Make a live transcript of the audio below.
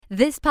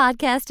This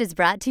podcast is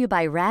brought to you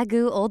by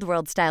Ragu Old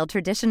World Style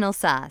Traditional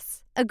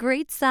Sauce. A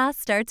great sauce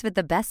starts with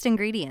the best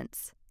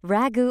ingredients.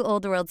 Ragu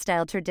Old World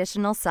Style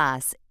Traditional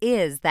Sauce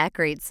is that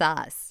great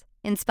sauce.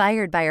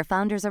 Inspired by our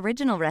founder's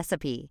original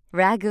recipe,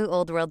 Ragu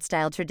Old World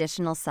Style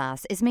Traditional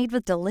Sauce is made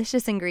with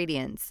delicious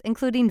ingredients,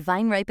 including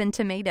vine-ripened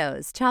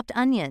tomatoes, chopped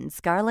onions,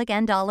 garlic,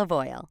 and olive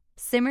oil.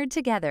 Simmered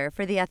together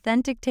for the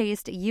authentic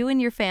taste you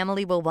and your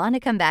family will want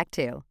to come back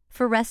to.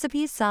 For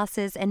recipes,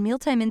 sauces, and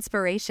mealtime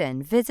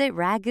inspiration, visit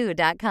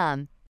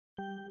ragu.com.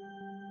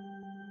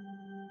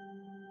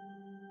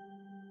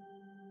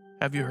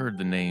 Have you heard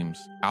the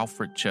names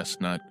Alfred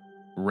Chestnut,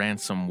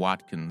 Ransom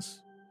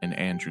Watkins, and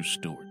Andrew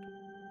Stewart?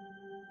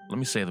 Let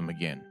me say them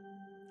again.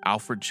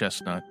 Alfred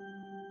Chestnut,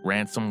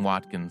 Ransom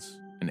Watkins,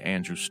 and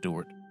Andrew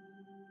Stewart.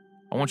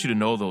 I want you to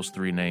know those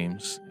three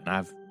names, and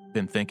I've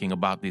been thinking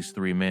about these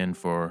three men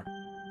for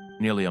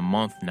nearly a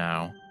month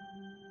now,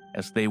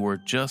 as they were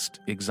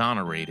just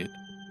exonerated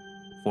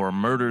for a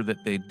murder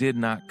that they did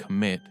not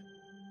commit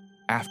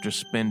after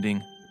spending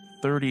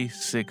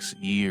 36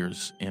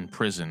 years in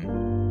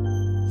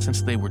prison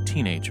since they were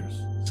teenagers,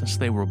 since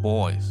they were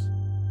boys,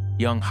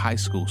 young high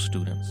school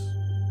students.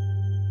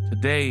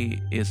 Today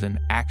is an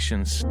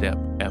action step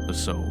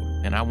episode,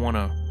 and I want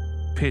to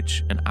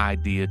pitch an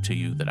idea to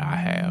you that I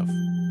have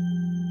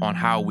on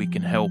how we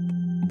can help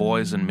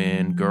boys and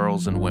men,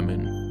 girls and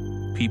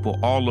women, people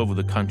all over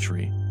the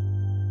country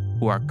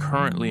who are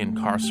currently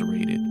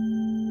incarcerated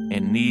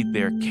and need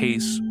their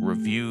case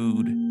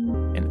reviewed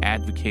and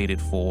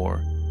advocated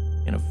for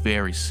in a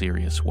very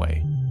serious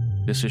way.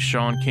 This is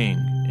Sean King,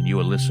 and you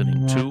are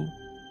listening to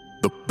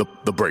The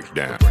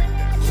Breakdown.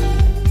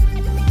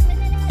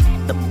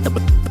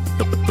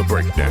 The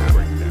Breakdown.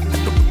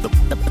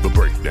 The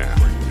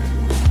Breakdown.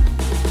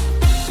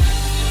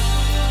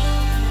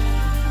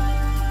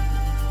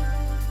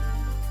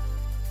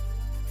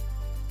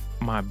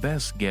 My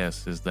best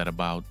guess is that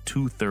about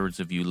 2/3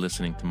 of you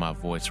listening to my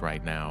voice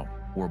right now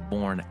were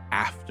born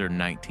after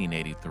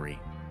 1983.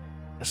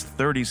 That's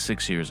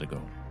 36 years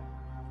ago.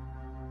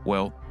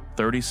 Well,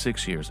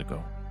 36 years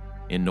ago,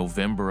 in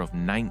November of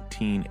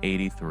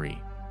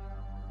 1983,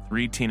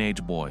 three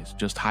teenage boys,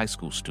 just high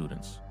school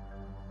students,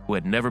 who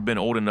had never been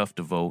old enough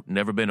to vote,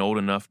 never been old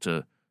enough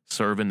to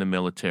serve in the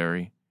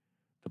military,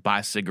 to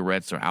buy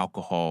cigarettes or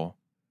alcohol,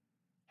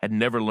 had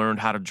never learned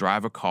how to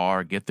drive a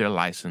car, get their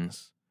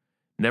license,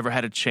 never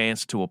had a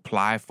chance to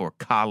apply for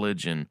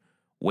college and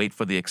wait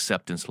for the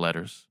acceptance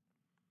letters.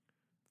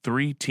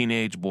 Three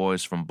teenage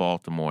boys from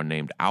Baltimore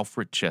named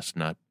Alfred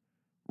Chestnut,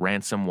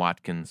 Ransom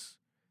Watkins,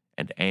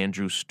 and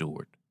Andrew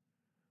Stewart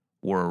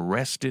were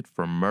arrested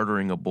for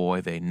murdering a boy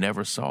they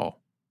never saw.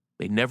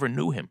 They never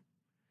knew him.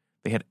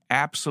 They had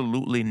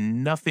absolutely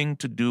nothing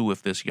to do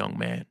with this young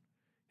man.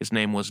 His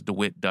name was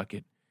DeWitt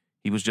Duckett.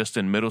 He was just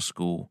in middle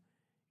school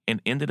and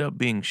ended up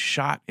being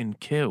shot and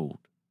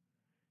killed.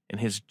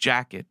 And his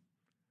jacket,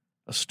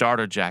 a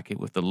starter jacket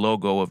with the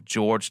logo of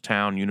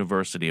Georgetown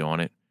University on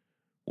it,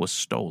 was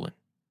stolen.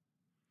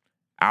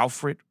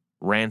 Alfred,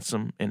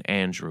 Ransom, and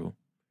Andrew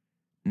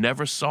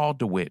never saw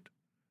DeWitt,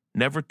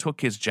 never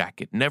took his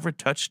jacket, never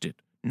touched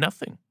it,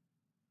 nothing.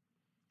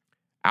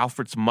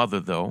 Alfred's mother,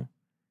 though,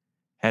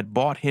 had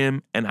bought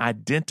him an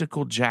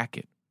identical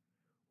jacket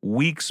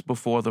weeks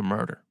before the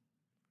murder.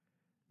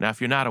 Now, if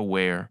you're not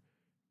aware,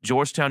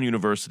 Georgetown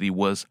University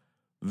was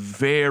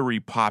very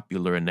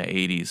popular in the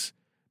 80s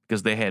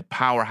because they had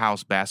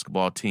powerhouse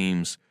basketball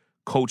teams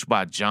coached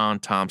by John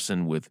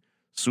Thompson with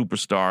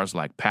superstars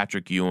like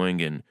Patrick Ewing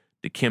and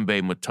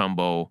Dikembe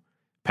Mutombo.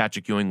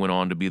 Patrick Ewing went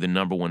on to be the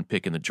number one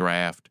pick in the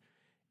draft.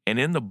 And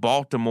in the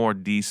Baltimore,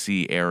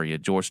 D.C. area,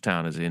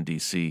 Georgetown is in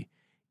D.C.,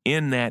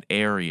 in that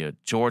area,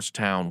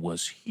 Georgetown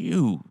was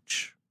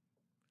huge.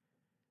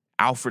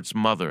 Alfred's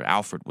mother,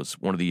 Alfred was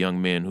one of the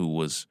young men who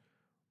was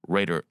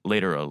later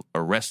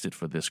arrested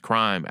for this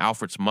crime.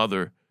 Alfred's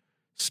mother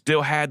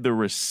still had the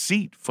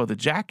receipt for the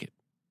jacket.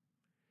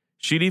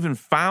 She'd even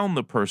found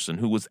the person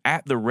who was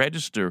at the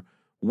register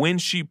when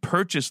she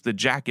purchased the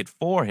jacket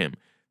for him.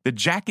 The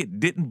jacket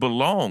didn't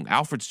belong.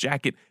 Alfred's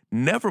jacket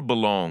never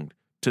belonged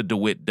to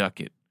DeWitt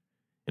Duckett.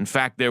 In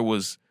fact, there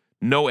was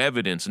no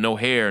evidence, no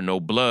hair, no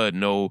blood,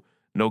 no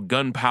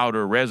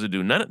gunpowder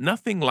residue,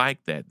 nothing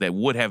like that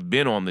would have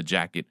been on the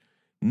jacket.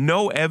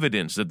 No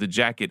evidence that the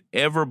jacket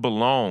ever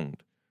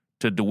belonged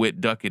to DeWitt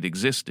Duckett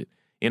existed.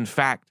 In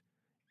fact,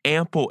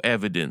 ample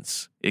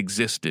evidence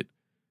existed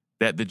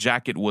that the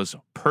jacket was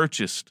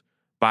purchased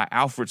by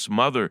Alfred's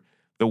mother.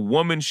 The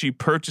woman she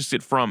purchased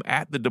it from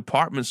at the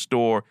department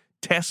store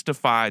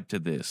testified to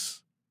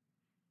this.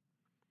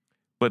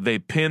 But they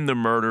pinned the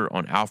murder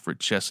on Alfred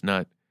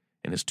Chestnut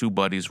and his two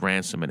buddies,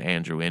 Ransom and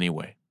Andrew,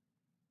 anyway.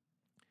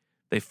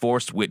 They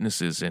forced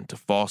witnesses into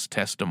false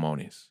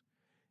testimonies,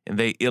 and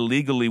they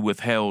illegally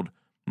withheld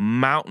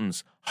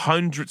mountains,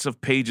 hundreds of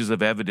pages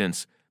of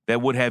evidence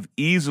that would have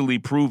easily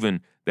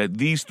proven that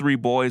these three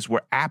boys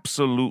were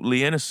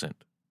absolutely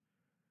innocent.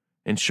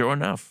 And sure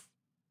enough,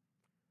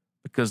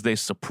 because they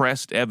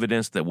suppressed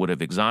evidence that would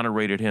have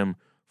exonerated him,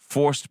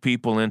 forced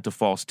people into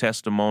false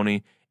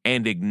testimony,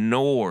 and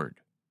ignored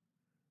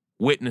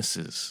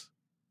witnesses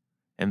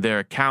and their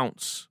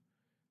accounts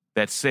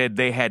that said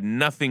they had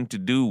nothing to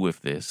do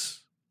with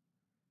this.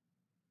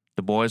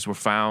 The boys were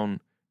found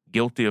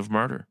guilty of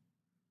murder,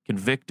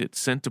 convicted,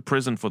 sent to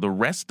prison for the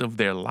rest of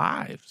their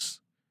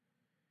lives.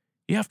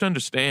 You have to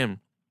understand,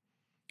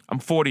 I'm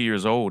 40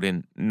 years old.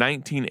 In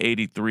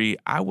 1983,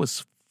 I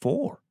was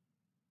 4.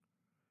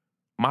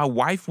 My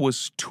wife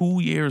was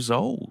 2 years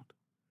old.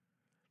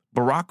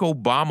 Barack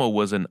Obama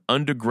was an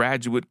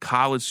undergraduate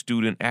college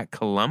student at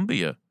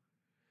Columbia.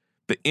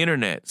 The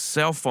internet,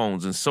 cell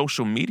phones, and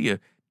social media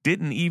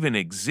didn't even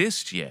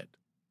exist yet.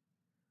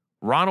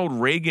 Ronald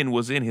Reagan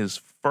was in his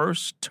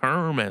first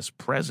term as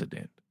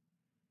president.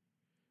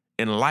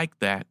 And like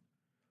that,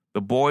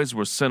 the boys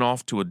were sent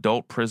off to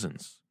adult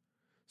prisons,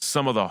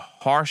 some of the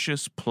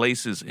harshest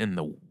places in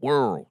the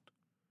world.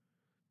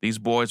 These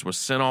boys were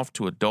sent off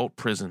to adult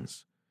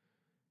prisons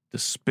to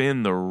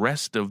spend the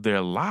rest of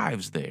their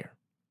lives there.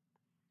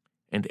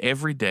 And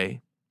every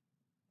day,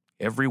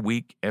 every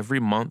week, every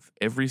month,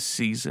 every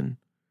season,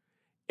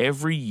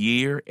 every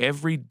year,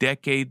 every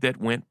decade that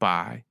went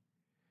by,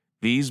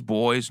 these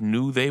boys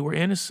knew they were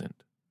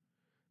innocent.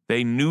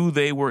 They knew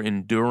they were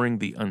enduring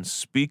the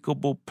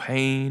unspeakable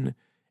pain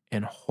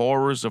and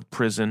horrors of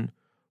prison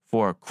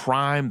for a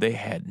crime they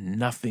had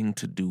nothing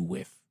to do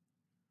with.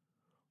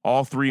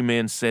 All 3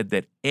 men said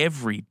that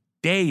every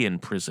day in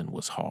prison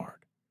was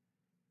hard.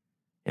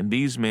 And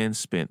these men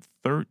spent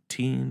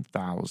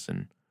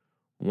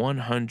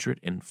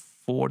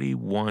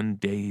 13,141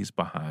 days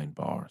behind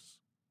bars.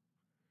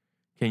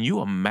 Can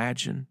you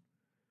imagine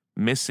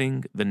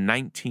missing the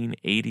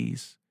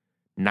 1980s,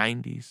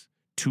 90s,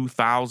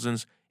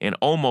 2000s, and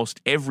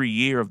almost every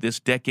year of this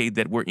decade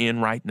that we're in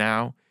right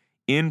now,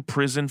 in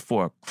prison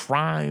for a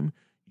crime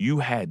you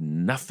had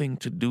nothing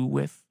to do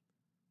with?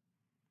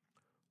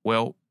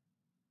 Well,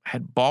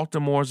 had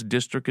Baltimore's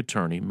district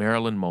attorney,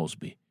 Marilyn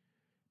Mosby,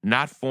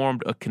 not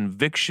formed a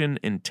conviction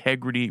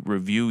integrity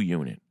review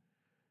unit,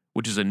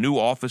 which is a new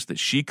office that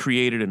she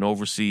created and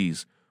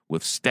oversees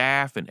with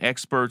staff and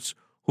experts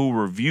who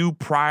review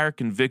prior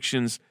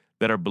convictions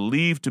that are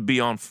believed to be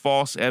on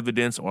false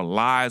evidence or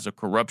lies or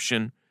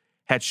corruption,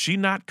 had she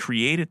not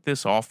created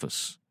this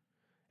office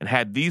and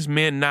had these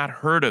men not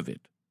heard of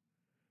it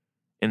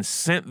and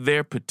sent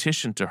their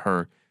petition to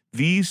her,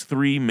 these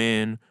 3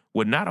 men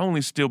would not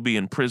only still be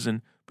in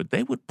prison, but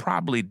they would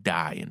probably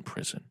die in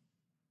prison.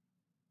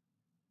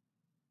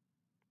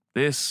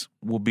 This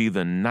will be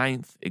the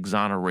 9th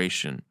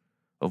exoneration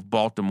of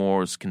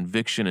Baltimore's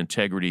conviction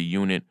integrity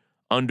unit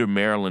under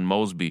Marilyn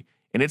Mosby,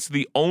 and it's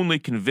the only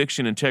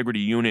conviction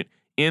integrity unit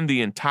in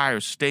the entire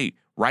state,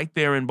 right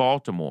there in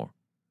Baltimore.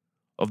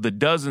 Of the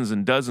dozens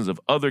and dozens of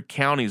other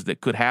counties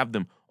that could have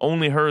them,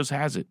 only hers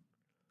has it.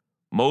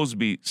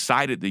 Mosby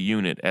cited the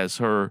unit as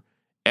her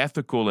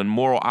ethical and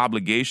moral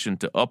obligation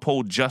to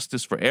uphold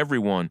justice for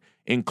everyone,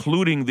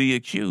 including the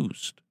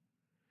accused.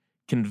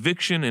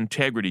 Conviction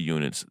integrity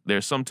units,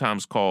 they're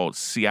sometimes called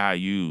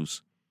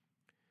CIUs.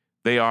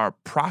 They are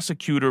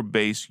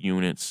prosecutor-based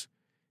units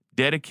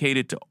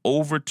dedicated to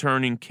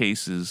overturning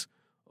cases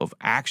of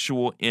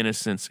actual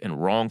innocence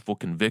and wrongful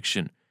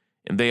conviction,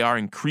 and they are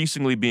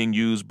increasingly being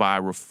used by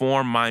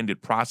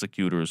reform-minded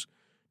prosecutors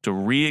to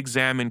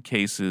re-examine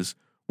cases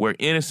where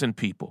innocent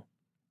people,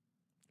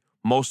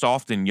 most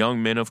often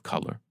young men of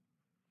color,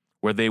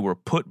 where they were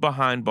put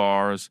behind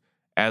bars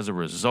as a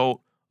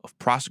result of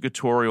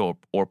prosecutorial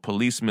or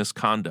police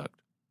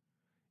misconduct.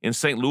 In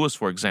St. Louis,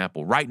 for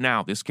example, right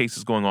now, this case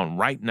is going on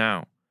right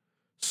now,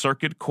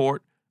 Circuit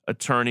Court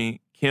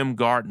Attorney Kim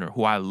Gardner,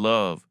 who I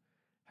love,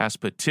 has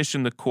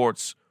petitioned the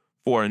courts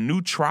for a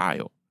new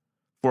trial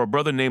for a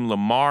brother named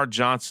Lamar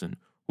Johnson,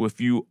 who,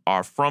 if you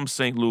are from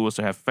St. Louis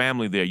or have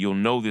family there, you'll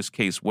know this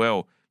case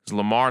well, because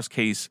Lamar's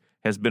case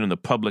has been in the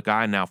public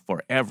eye now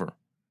forever.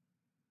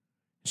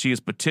 She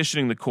is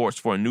petitioning the courts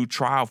for a new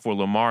trial for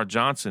Lamar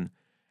Johnson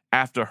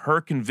after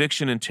her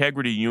conviction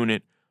integrity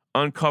unit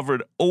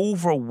uncovered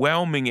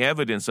overwhelming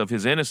evidence of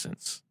his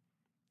innocence.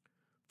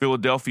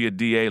 Philadelphia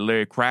DA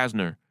Larry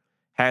Krasner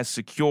has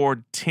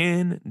secured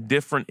 10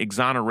 different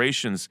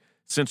exonerations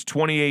since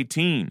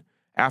 2018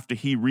 after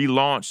he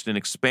relaunched and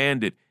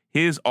expanded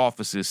his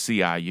office's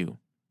CIU.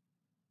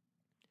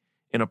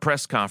 In a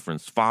press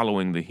conference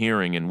following the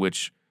hearing in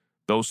which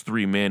those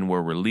 3 men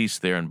were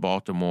released there in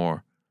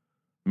Baltimore,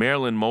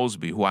 Marilyn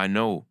Mosby, who I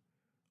know,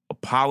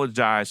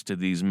 apologized to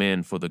these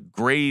men for the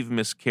grave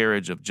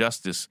miscarriage of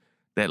justice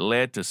that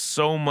led to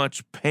so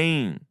much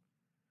pain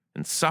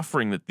and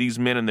suffering that these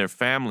men and their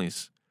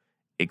families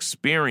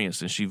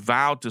experienced, and she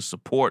vowed to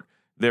support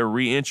their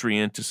reentry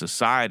into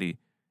society.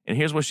 And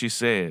here's what she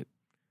said.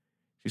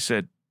 She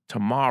said,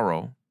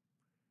 "Tomorrow,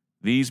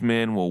 these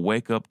men will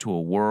wake up to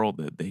a world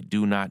that they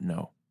do not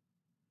know.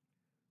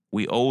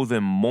 We owe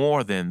them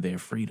more than their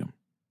freedom."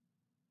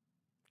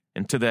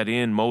 And to that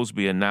end,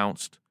 Mosby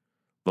announced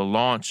the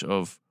launch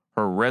of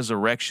her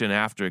Resurrection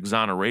After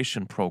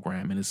Exoneration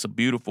program. And it's a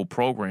beautiful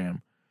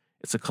program.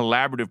 It's a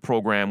collaborative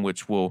program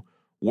which will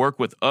work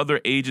with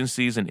other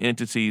agencies and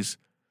entities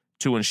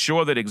to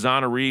ensure that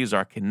exonerees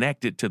are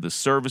connected to the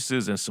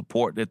services and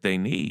support that they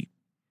need.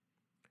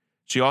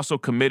 She also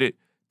committed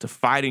to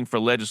fighting for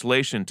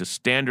legislation to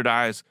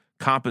standardize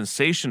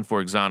compensation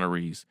for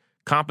exonerees,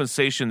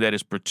 compensation that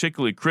is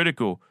particularly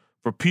critical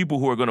for people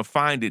who are going to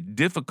find it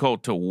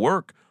difficult to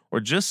work or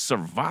just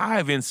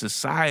survive in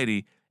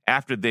society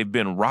after they've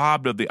been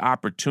robbed of the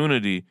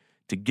opportunity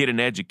to get an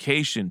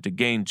education, to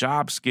gain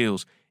job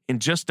skills, and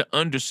just to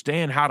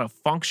understand how to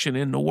function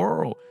in the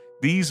world.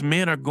 These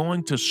men are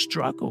going to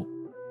struggle.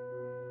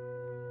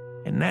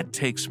 And that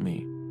takes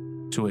me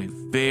to a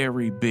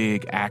very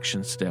big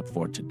action step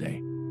for today.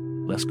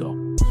 Let's go.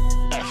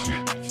 Action,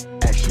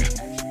 action,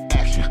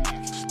 action,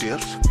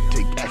 steps,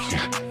 take action,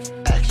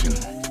 action,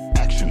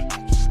 action,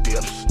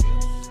 steps.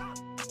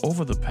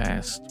 Over the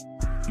past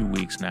few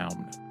weeks now,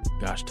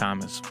 gosh,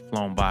 time has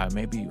flown by,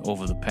 maybe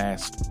over the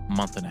past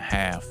month and a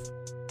half,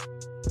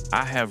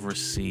 I have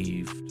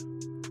received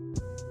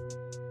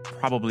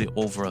probably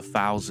over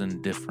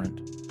 1,000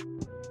 different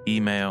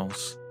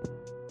emails,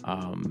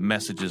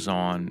 messages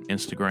on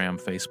Instagram,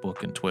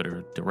 Facebook, and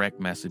Twitter, direct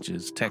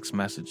messages, text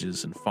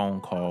messages, and phone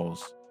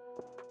calls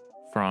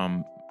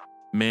from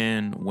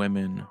men,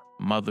 women,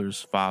 mothers,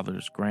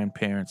 fathers,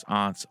 grandparents,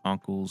 aunts,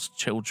 uncles,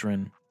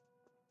 children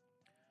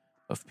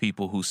of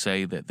people who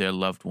say that their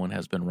loved one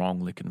has been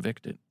wrongly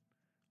convicted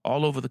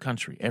all over the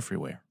country,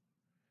 everywhere.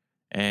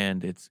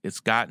 And it's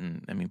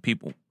gotten,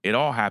 people, it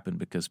all happened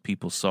because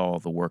people saw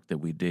the work that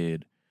we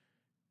did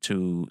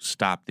to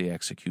stop the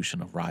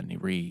execution of Rodney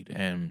Reed.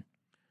 And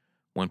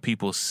when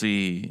people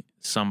see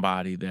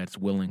somebody that's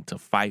willing to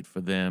fight for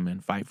them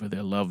and fight for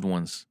their loved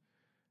ones,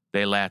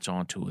 they latch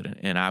onto it.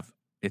 And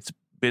it's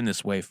been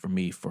this way for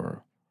me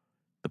for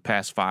the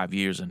past 5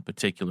 years in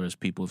particular, as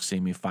people have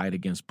seen me fight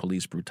against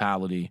police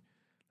brutality.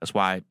 That's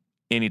why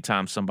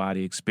anytime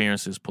somebody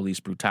experiences police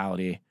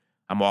brutality,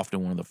 I'm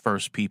often one of the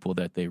first people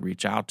that they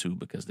reach out to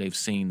because they've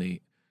seen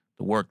the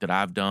work that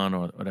I've done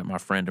or that my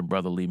friend and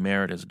brother Lee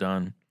Merritt has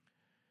done.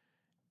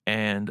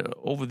 And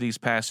over these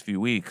past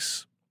few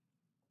weeks,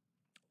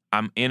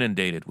 I'm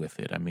inundated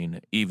with it.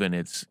 Even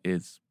it's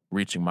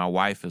reaching my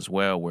wife as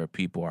well, where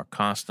people are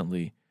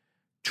constantly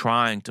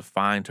trying to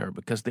find her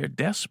because they're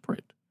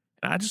desperate.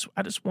 And I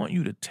just want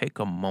you to take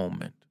a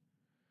moment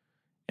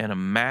and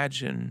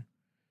imagine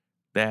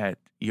that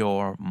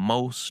your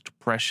most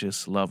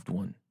precious loved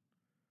one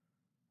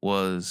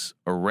was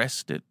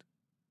arrested,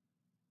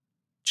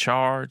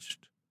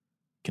 charged,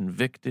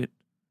 convicted,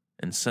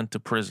 and sent to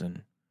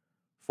prison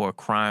for a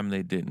crime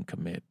they didn't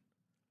commit.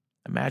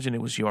 Imagine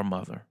it was your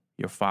mother,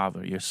 your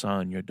father, your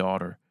son, your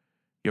daughter,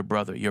 your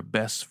brother, your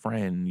best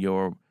friend,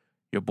 your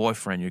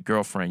boyfriend, your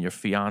girlfriend, your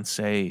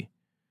fiance,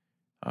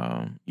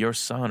 your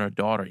son or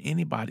daughter,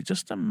 anybody.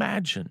 Just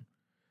imagine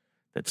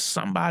that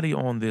somebody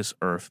on this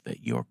earth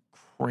that you're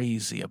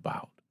crazy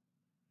about,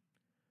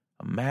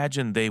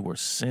 imagine they were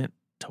sent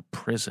to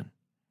prison,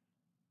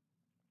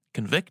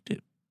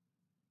 convicted,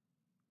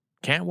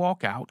 can't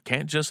walk out,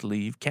 can't just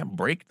leave, can't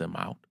break them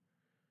out,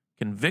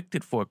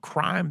 convicted for a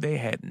crime they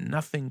had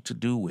nothing to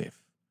do with.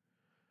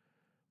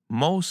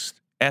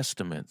 Most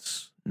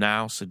estimates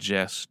now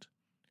suggest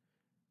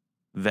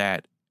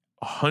that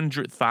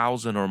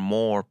 100,000 or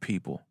more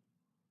people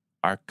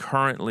are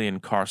currently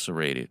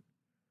incarcerated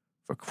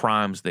for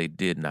crimes they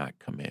did not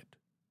commit.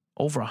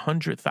 Over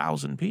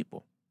 100,000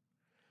 people.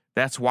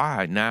 That's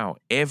why now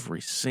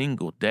every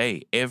single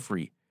day,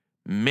 every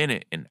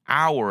minute and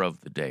hour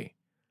of the day,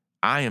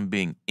 I am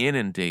being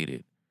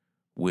inundated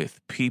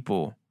with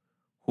people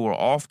who are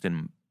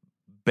often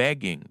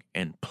begging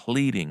and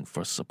pleading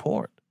for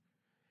support.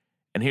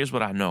 And here's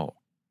what I know.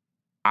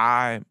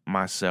 I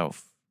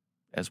myself,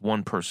 as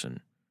one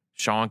person,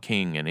 Sean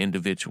King, an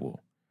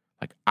individual,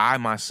 I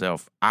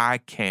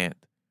can't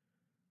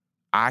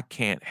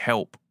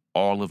help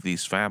all of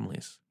these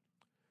families.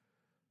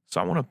 So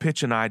I want to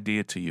pitch an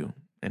idea to you,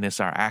 and it's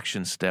our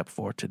action step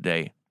for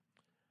today.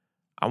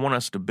 I want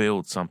us to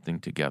build something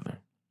together.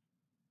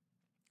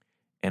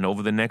 And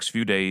over the next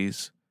few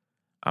days,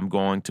 I'm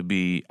going to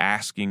be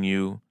asking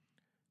you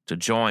to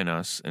join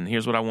us. And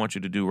here's what I want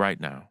you to do right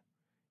now.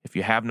 If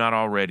you have not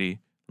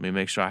already, let me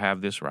make sure I have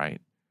this right.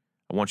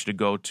 I want you to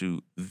go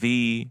to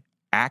The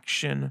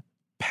Action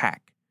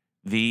Pack,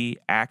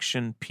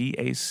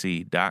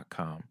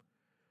 theactionpac.com.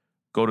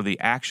 Go to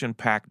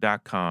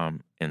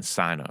theactionpac.com and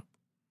sign up.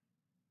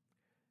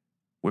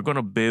 We're going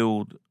to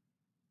build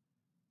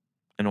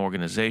an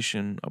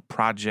organization, a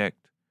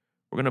project.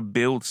 We're going to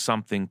build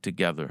something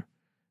together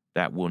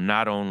that will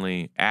not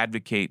only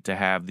advocate to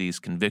have these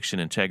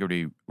conviction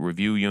integrity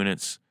review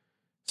units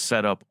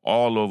set up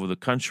all over the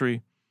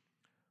country,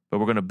 but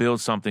we're going to build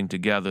something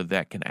together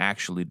that can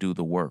actually do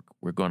the work.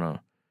 We're going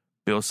to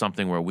build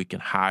something where we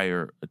can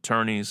hire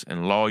attorneys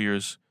and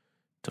lawyers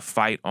to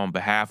fight on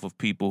behalf of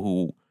people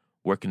who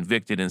were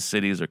convicted in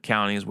cities or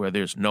counties where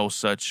there's no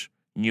such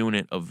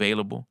unit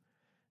available.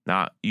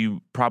 Now,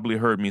 you probably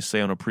heard me say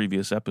on a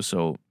previous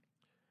episode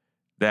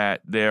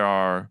that there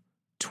are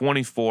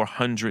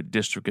 2,400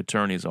 district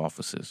attorneys'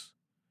 offices.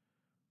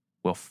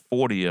 Well,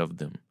 40 of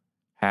them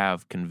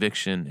have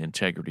conviction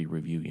integrity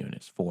review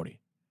units, 40.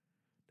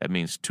 That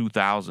means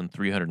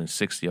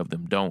 2,360 of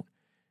them don't.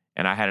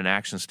 And I had an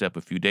action step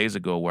a few days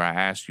ago where I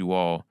asked you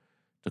all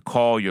to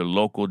call your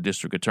local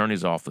district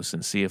attorney's office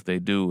and see if they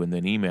do, and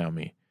then email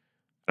me.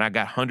 And I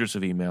got hundreds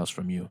of emails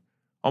from you.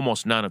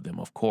 Almost none of them,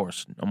 of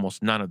course,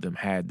 almost none of them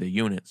had the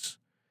units.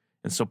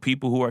 And so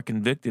people who are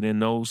convicted in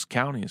those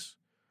counties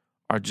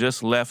are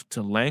just left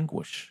to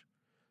languish,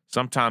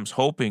 sometimes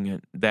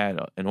hoping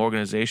that an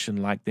organization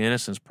like the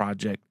Innocence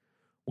Project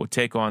will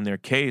take on their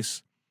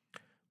case.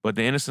 But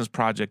the Innocence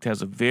Project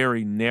has a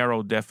very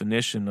narrow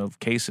definition of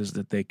cases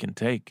that they can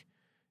take.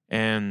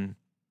 And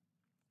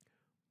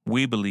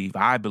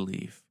I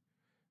believe,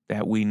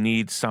 that we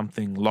need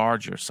something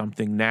larger,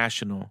 something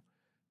national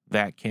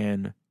that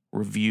can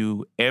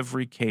review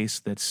every case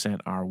that's sent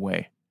our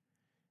way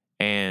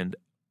and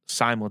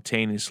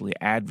simultaneously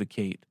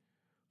advocate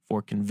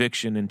for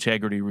conviction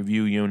integrity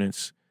review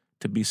units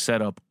to be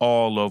set up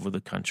all over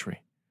the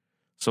country.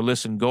 So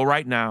listen, go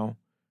right now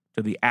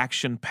to the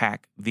Action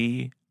Pack,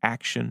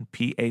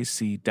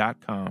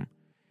 theactionpac.com. And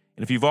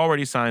if you've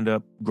already signed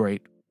up,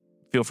 great.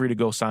 Feel free to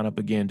go sign up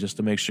again just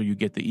to make sure you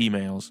get the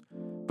emails.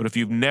 But if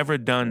you've never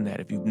done that,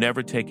 if you've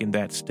never taken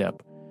that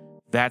step,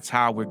 that's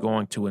how we're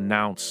going to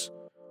announce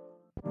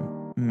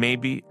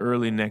maybe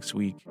early next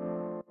week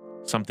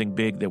something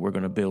big that we're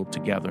going to build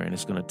together, and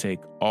it's going to take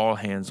all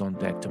hands on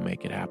deck to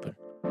make it happen.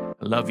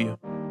 I love you.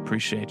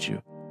 Appreciate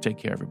you. Take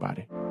care,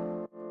 everybody.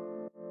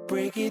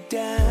 Break it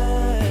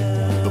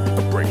down.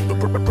 The breakdown.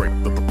 The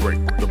breakdown. Break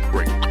it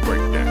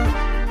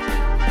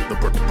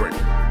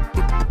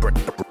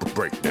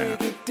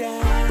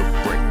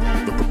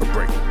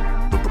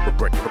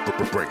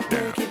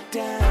down.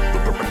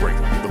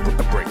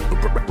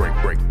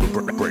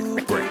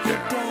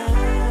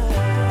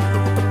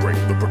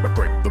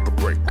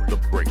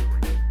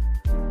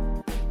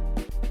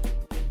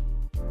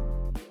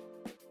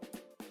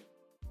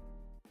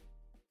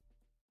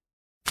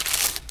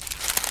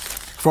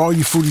 For all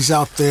you foodies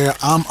out there,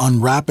 I'm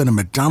unwrapping a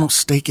McDonald's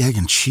steak, egg,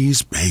 and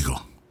cheese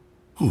bagel.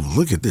 Ooh,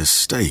 look at this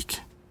steak.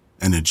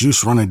 And the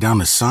juice running down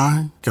the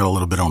side, got a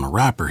little bit on the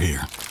wrapper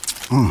here.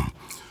 And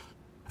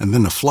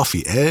then the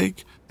fluffy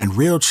egg and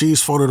real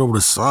cheese folded over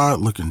the side,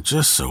 looking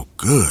just so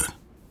good.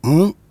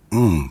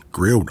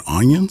 Grilled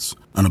onions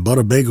and a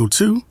butter bagel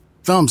too.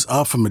 Thumbs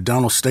up for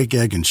McDonald's steak,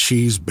 egg, and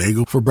cheese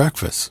bagel for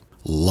breakfast.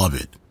 Love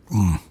it.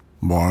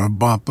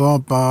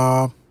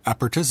 Ba-ba-ba-ba. I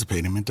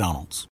participate in McDonald's.